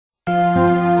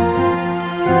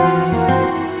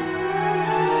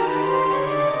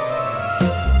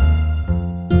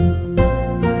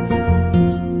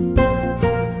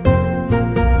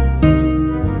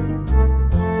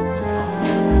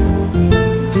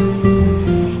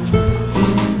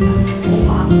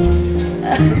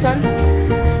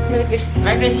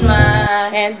Merry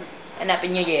Christmas. And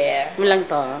Happy New Year. Walang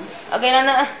to. Okay na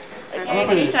na.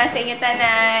 Merry Christmas sa inyo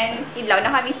tanan. Idlaw na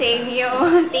kami sa inyo.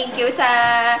 Thank you sa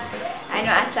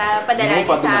sa padala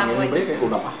niyo sa amon.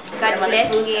 God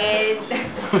bless you.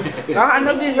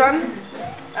 Ano, Jayson?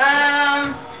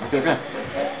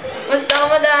 Gusto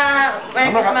mo da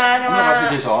Merry Christmas Ano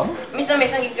si Jayson? Mr. Mes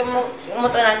nang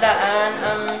mutanandaan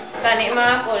tani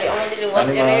mga puli ang diliwat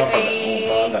dire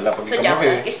kay sadya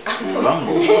is Walang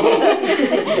mo.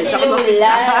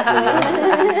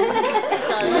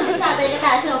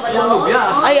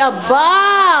 Lola. Ay,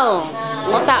 abaw!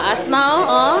 Mataas na,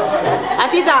 oh.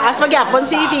 At itaas, magyapon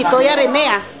si Tito ya Rene,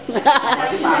 ah.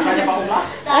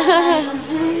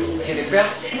 Chiriper?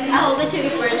 Ako ba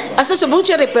chiriper na? Asa subong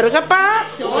chiriper ka pa?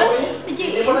 Sure?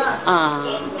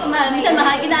 Minsan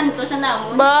mahaginaan to sa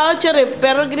namon. Ba,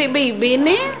 chiriper, baby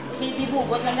ni? Baby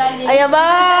bugot na galing. Ay, aba!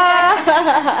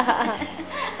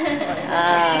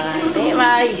 Hindi,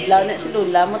 mahiglaw na si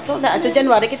Lola mo to. Sa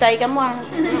January kita ka mo, ah.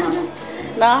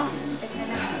 No?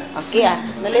 Okay, ah.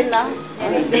 Nalin na.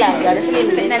 Dalaga na si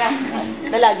Lindy.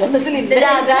 Dalaga na si Lindy.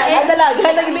 Dalaga, eh? Dalaga,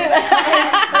 naglip.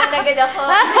 Nagad ako.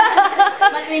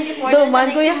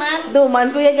 Duman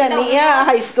ko ya gani ya.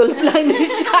 High school lang na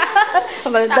siya.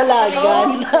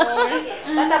 Dalagan.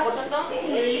 Tatapos na to.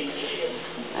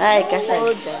 Ay,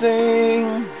 kasal.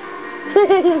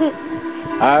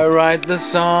 I write the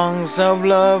songs of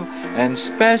love and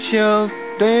special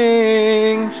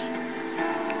things.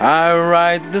 I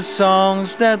write the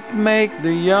songs that make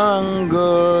the young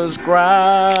girls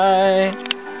cry.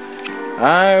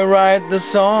 I write the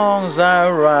songs, I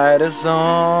write a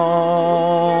song.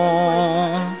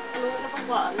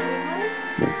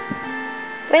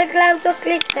 Welcome to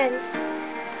Clicksense.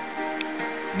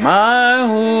 My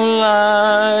whole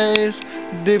lies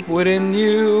deep within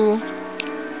you.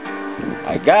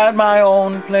 I got my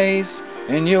own place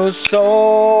in your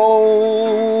soul.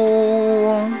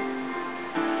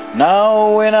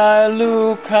 Now when I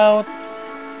look out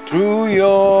through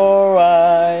your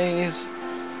eyes,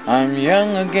 I'm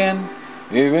young again,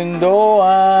 even though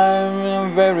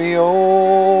I'm very old.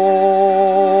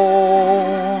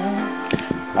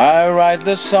 I write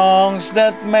the songs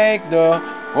that make the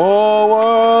whole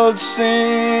world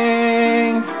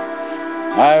sing.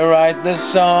 I write the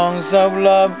songs of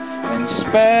love and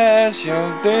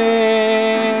special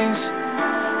things.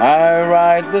 I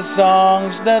write the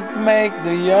songs that make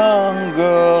the young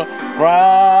girl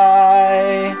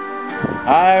cry.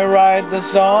 I write the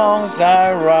songs,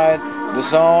 I write the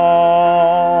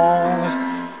songs.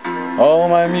 Oh,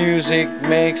 my music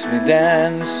makes me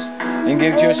dance and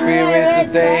gives your spirit to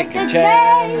take a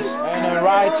chance. And I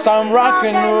write some rock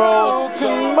and roll to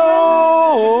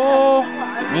move.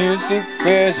 Music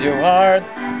fills your heart.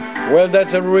 Well,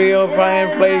 that's a real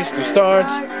fine place to start.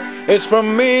 It's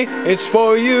from me, it's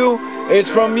for you, it's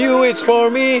from you, it's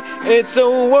for me. It's a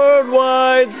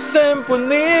worldwide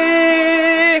symphony.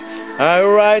 I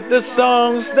write the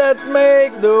songs that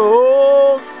make the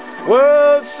whole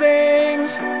world sing.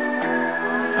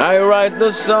 I write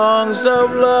the songs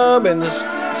of love and the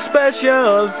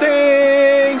special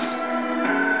things.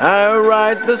 I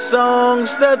write the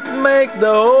songs that make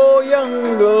the whole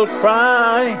young girl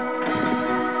cry.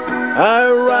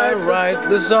 I write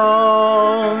the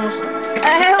songs.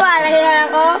 Ay, wala na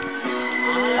ako.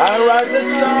 I write the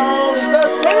songs that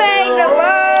Make the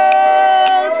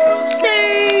world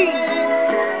sing.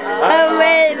 I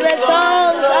make the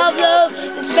songs of love,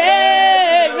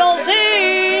 special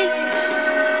things.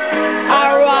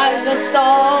 I write the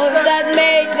songs that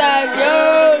make the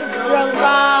girls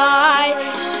cry.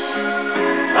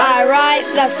 I write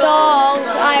the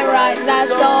songs, I write the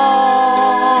songs.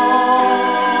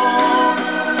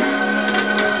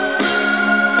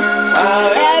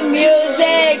 And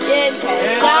music is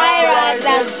I write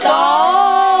the song.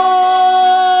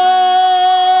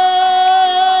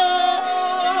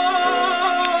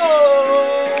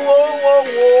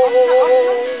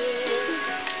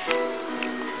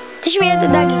 Teach me how to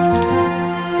doggy.